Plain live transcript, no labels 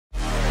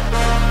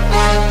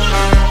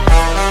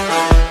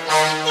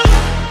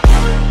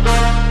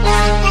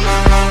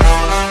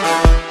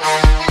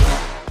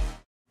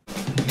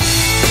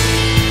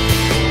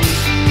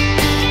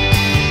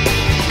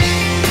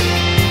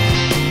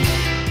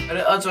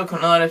welcome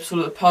to another episode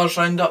of the Powers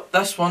Roundup.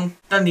 This one,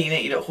 Dundee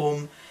United at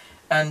home,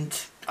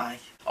 and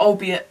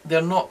albeit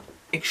they're not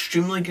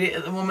extremely great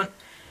at the moment,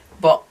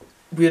 but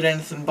we're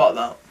anything but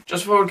that.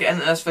 Just before we get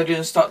into this video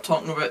and start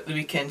talking about the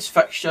weekend's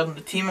fixture and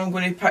the team I'm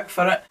going to pick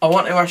for it, I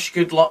want to wish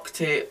good luck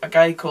to a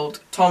guy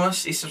called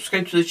Thomas. He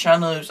subscribed to the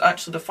channel. He was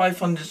actually the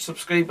 500th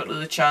subscriber to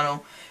the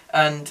channel,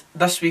 and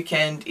this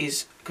weekend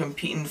he's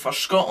competing for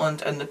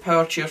Scotland in the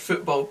Power Chair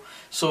football.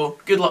 So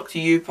good luck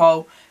to you,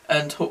 pal,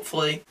 and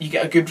hopefully you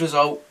get a good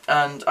result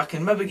and I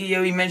can maybe give you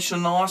a wee mention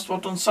on the last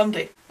word on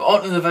Sunday. But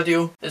on to the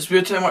video. It's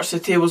weird how much the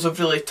tables have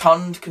really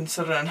turned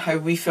considering how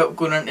we felt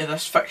going into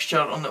this fixture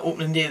on the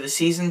opening day of the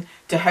season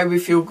to how we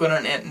feel going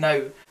into it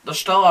now. There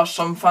still are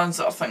some fans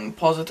that are thinking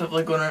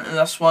positively going into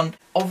this one.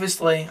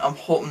 Obviously I'm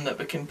hoping that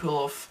we can pull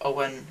off a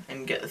win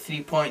and get the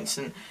 3 points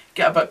and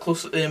get a bit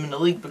closer to them in the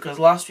league, because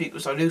last week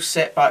was a real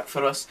setback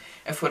for us.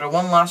 If we'd have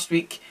won last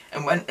week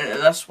and went into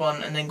this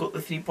one and then got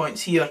the 3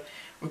 points here,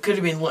 we could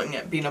have been looking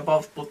at being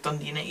above both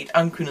Dundee United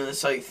and Queen of the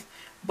South.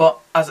 But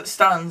as it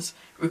stands,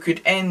 we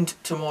could end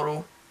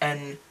tomorrow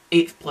in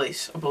 8th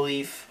place, I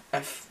believe,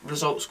 if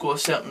results go a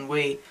certain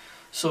way.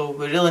 So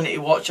we really need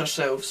to watch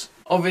ourselves.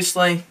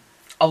 Obviously,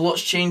 a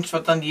lot's changed for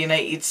Dundee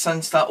United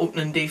since that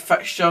opening day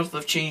fixture.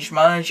 They've changed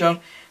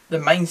manager, the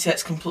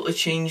mindset's completely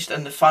changed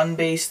in the fan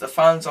base. The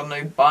fans are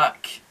now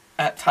back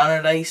at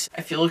Tannadice.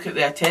 If you look at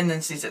the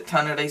attendances at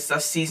Tannadice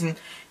this season,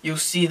 you'll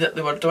see that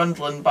they were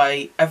dwindling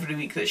by every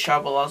week that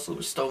Shabba Laszlo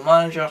was still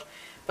manager.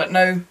 But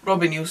now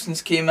Robbie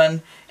Nielsen's came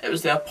in. It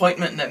was the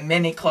appointment that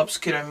many clubs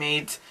could have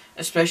made,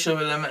 especially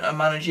with the amount of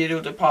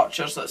managerial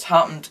departures that's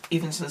happened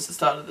even since the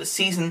start of the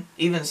season,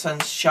 even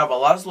since Shabba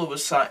Laszlo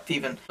was sacked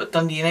even. But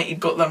Dundee United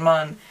got their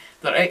man,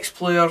 their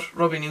ex-player.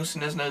 Robbie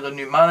Nielsen is now their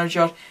new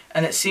manager,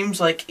 and it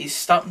seems like he's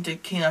starting to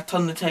kind of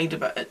turn the tide a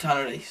bit at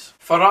Tannadice.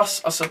 For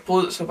us, I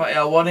suppose it's a bit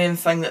of a worrying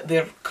thing that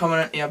they're coming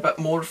into a bit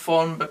more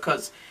form,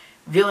 because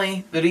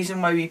really the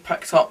reason why we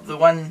picked up the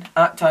win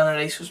at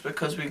Tannadice was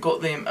because we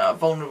got them at a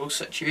vulnerable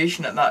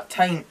situation at that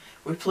time.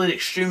 We played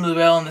extremely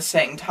well in the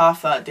second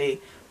half that day,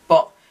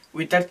 but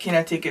we did kind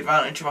of take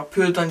advantage of a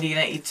poor Dundee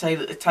United side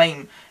at the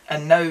time,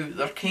 and now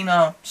they're kind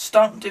of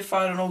starting to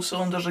fire on all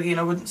cylinders again.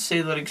 I wouldn't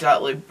say they're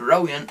exactly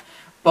brilliant,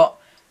 but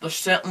they're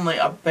certainly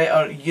a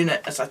better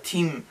unit as a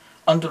team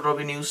under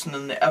Robbie Nielsen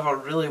than they ever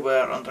really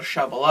were under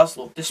Shabba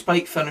Laszlo,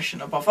 despite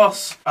finishing above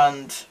us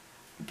and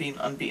being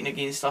unbeaten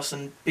against us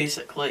in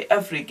basically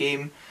every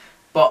game.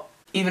 But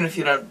even if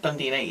you're a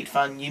Dundee United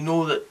fan, you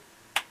know that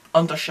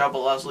under Shabba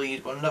Laszlo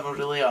you were never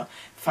really a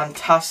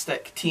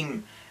fantastic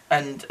team,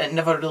 and it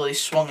never really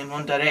swung in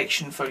one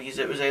direction for you.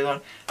 It was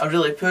either a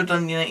really poor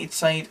Dundee United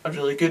side, a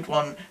really good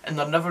one, and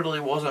there never really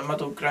was a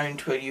middle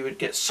ground where you would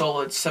get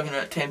solid 7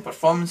 out of 10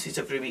 performances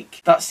every week.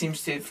 That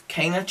seems to have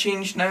kind of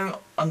changed now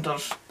under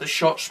the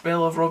short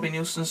spell of Robbie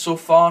Nielsen so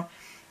far,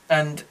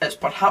 and it's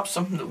perhaps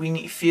something that we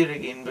need to fear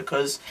again,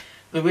 because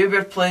the way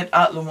we're playing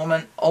at the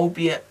moment,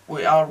 albeit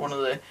we are one of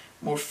the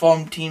more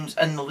formed teams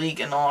in the league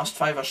in the last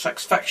 5 or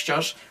 6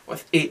 fixtures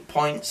with 8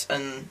 points,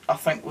 and I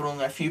think we're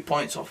only a few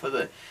points off of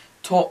the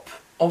top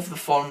of the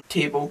form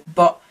table,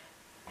 but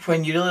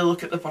when you really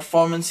look at the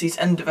performances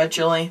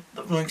individually,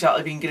 they've not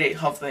exactly been great,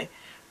 have they?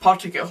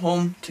 Partick at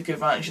home took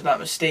advantage of that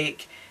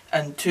mistake,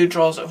 and 2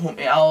 draws at home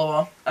to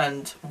Alloa,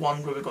 and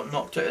 1 where we got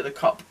knocked out of the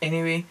cup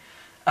anyway.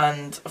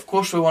 And of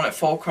course we won at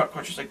Falkirk,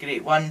 which was a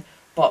great win,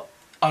 but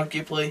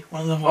arguably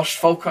one of the worst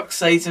Falkirk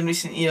sides in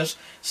recent years.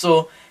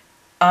 So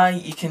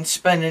you can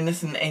spin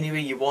anything any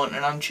way you want,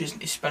 and I'm choosing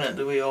to spin it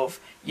the way of,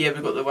 yeah,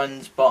 we got the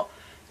wins, but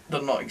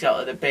they're not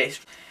exactly the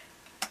best.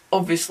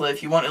 Obviously,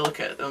 if you want to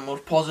look at it in a more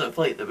positive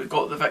light, that we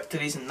got the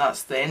victories and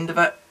that's the end of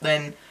it,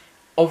 then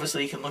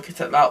obviously you can look at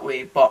it that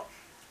way. But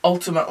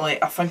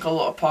ultimately, I think a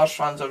lot of Pars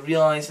fans are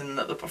realising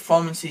that the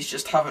performances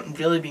just haven't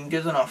really been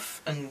good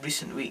enough in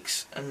recent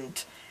weeks,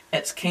 and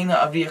it's kind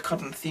of a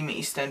reoccurring theme at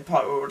East End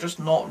Park where we're just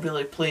not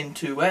really playing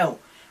too well.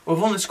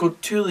 We've only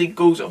scored 2 league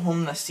goals at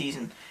home this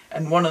season,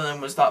 and one of them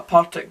was that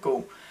Partick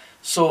goal.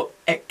 So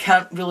it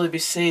can't really be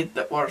said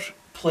that we're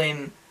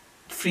playing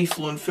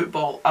free-flowing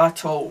football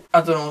at all.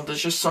 I don't know,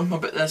 there's just something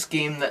about this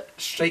game that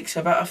strikes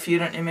a bit of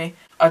fear into me.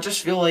 I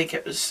just feel like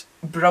it was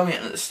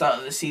brilliant at the start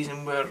of the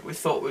season where we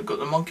thought we'd got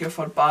the monkey off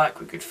our back,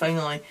 we could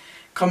finally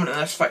come into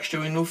this fixture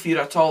with no fear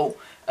at all,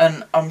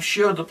 and I'm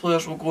sure the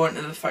players will go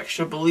into the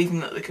fixture believing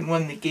that they can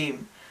win the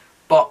game,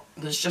 but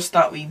there's just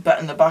that wee bit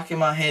in the back of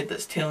my head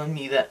that's telling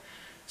me that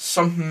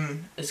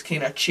something has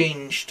kind of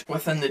changed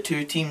within the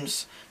two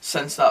teams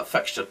since that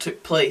fixture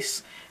took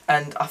place,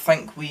 and I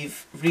think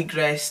we've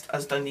regressed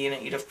as Dundee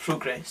United have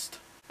progressed.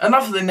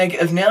 Enough of the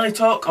negative Nelly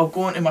talk, I'll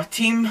go into my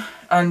team,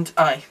 and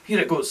here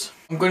it goes.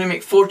 I'm going to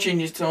make 4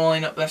 changes to the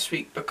lineup this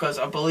week because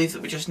I believe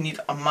that we just need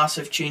a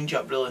massive change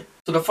up really.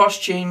 So the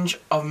first change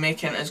I'm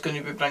making is going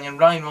to be bringing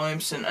Ryan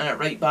Williamson in at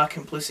right back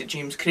in place of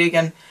James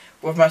Cragen.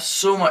 We've missed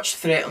so much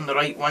threat on the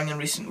right wing in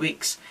recent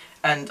weeks,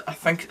 and I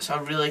think it's a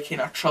really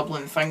kind of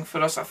troubling thing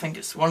for us. I think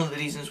it's one of the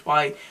reasons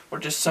why we're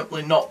just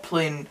simply not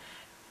playing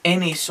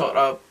any sort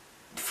of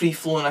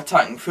free-flowing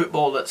attacking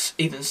football that's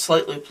even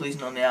slightly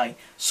pleasing on the eye.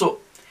 So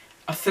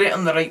a threat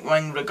on the right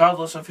wing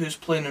regardless of who's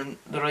playing in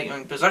the right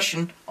wing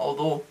position,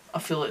 although I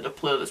feel like the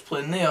player that's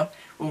playing there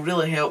will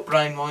really help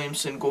Ryan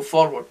Williamson go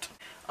forward.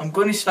 I'm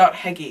going to start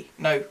Higgy.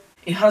 Now,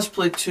 he has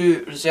played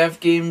 2 reserve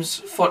games,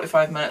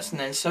 45 minutes and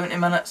then 70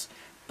 minutes,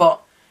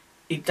 but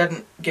he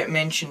didn't get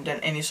mentioned in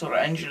any sort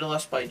of injury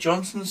list by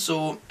Johnson,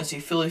 so is he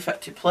fully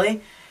fit to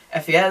play?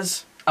 If he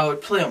is, I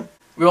would play him.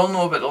 We all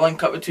know about the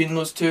link up between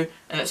those two,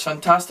 and it's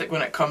fantastic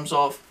when it comes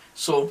off,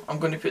 so I'm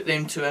going to put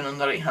them 2 in on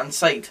the right hand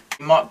side.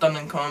 Mark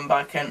Dunnan coming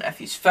back in if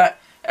he's fit.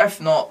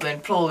 If not,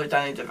 then probably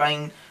Danny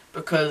Devine,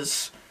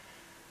 because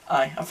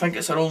I think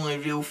it's our only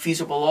real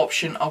feasible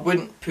option. I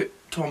wouldn't put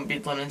Tom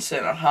Beadland in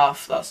centre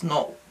half. That's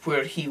not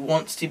where he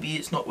wants to be.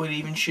 It's not where he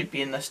even should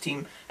be in this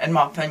team, in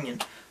my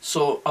opinion.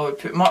 So I would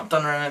put Mark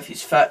Dunnan in if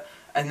he's fit,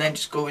 and then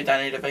just go with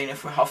Danny Devine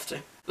if we have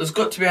to. There's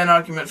got to be an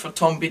argument for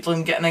Tom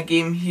Beadland getting a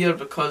game here,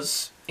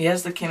 because he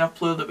is the kind of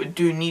player that we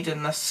do need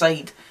in this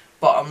side,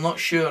 but I'm not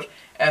sure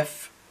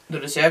if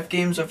the reserve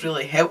games have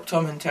really helped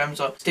him in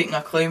terms of staking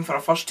a claim for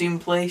a first team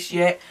place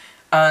yet,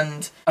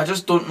 and I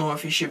just don't know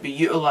if he should be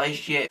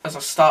utilised yet as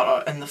a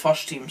starter in the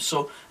first team,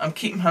 so I'm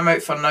keeping him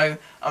out for now.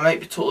 I might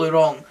be totally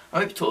wrong. I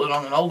might be totally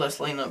wrong in all this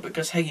lineup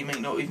because Higgy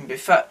might not even be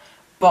fit,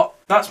 but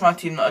that's my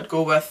team that I'd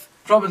go with.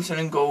 Robinson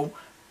in goal,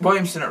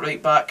 Williamson at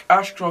right back,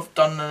 Ashcroft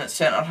Dunnan at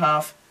centre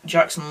half,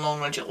 Jackson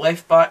Longridge at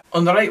left back.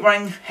 On the right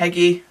wing,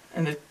 Higgy.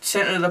 In the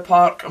centre of the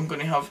park, I'm going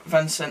to have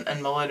Vincent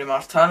and Mallory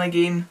Martin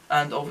again,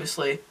 and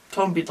obviously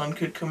Tom Beadland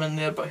could come in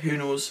there, but who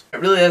knows.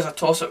 It really is a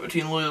toss-up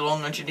between Louis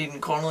Longridge and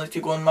Aidan Connolly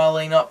to go in my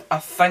lineup. I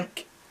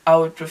think I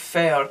would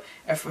prefer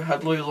if we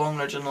had Louis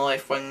Longridge on the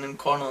left wing than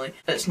Connolly.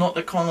 It's not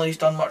that Connolly's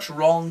done much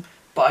wrong,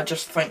 but I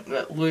just think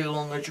that Louis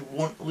Longridge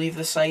won't leave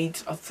the side.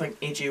 I think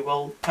AJ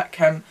will pick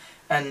him,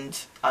 and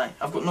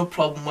I've got no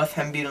problem with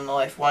him being on the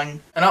left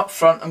wing. And up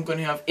front, I'm going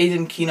to have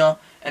Aidan Keena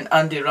and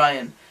Andy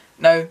Ryan.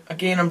 Now,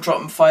 again, I'm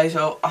dropping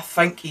Faisal. I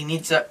think he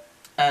needs it,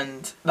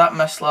 and that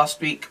miss last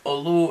week,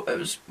 although it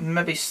was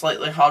maybe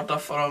slightly harder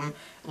for him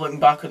looking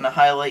back on the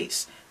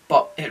highlights,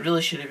 but it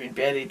really should have been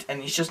buried,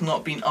 and he's just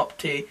not been up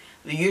to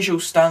the usual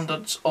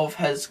standards of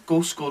his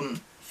goal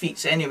scoring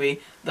feats anyway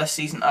this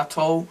season at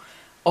all.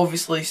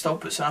 Obviously, he still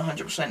puts in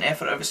 100%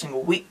 effort every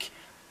single week,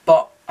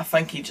 but I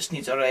think he just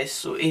needs a rest,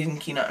 so Aidan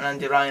Keena and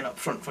Andy Ryan up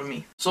front for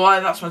me. So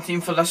that's my team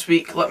for this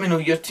week. Let me know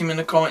your team in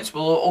the comments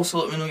below. Also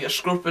let me know your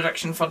score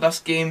prediction for this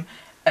game.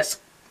 It's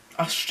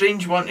a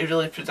strange one to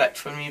really predict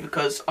for me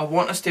because I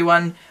want us to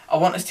win. I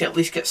want us to at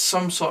least get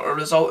some sort of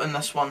result in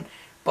this one.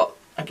 But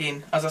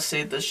again, as I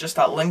said, there's just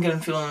that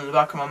lingering feeling in the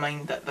back of my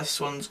mind that this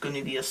one's going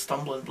to be a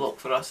stumbling block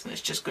for us, and it's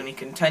just going to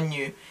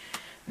continue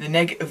the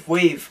negative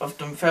wave of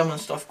Dunfermline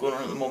stuff going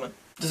on at the moment.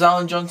 Does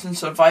Alan Johnson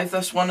survive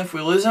this one if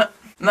we lose it?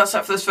 And that's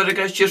it for this video,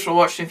 guys. Cheers for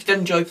watching. If you did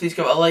enjoy, please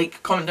give it a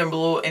like. Comment down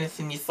below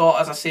anything you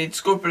thought, as I said,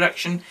 score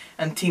prediction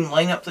and team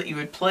lineup that you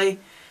would play.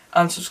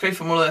 And subscribe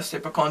for more of this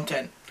type of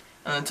content.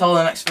 And until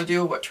the next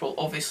video, which will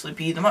obviously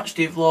be the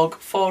matchday vlog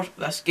for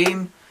this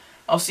game,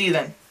 I'll see you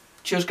then.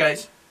 Cheers,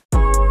 guys.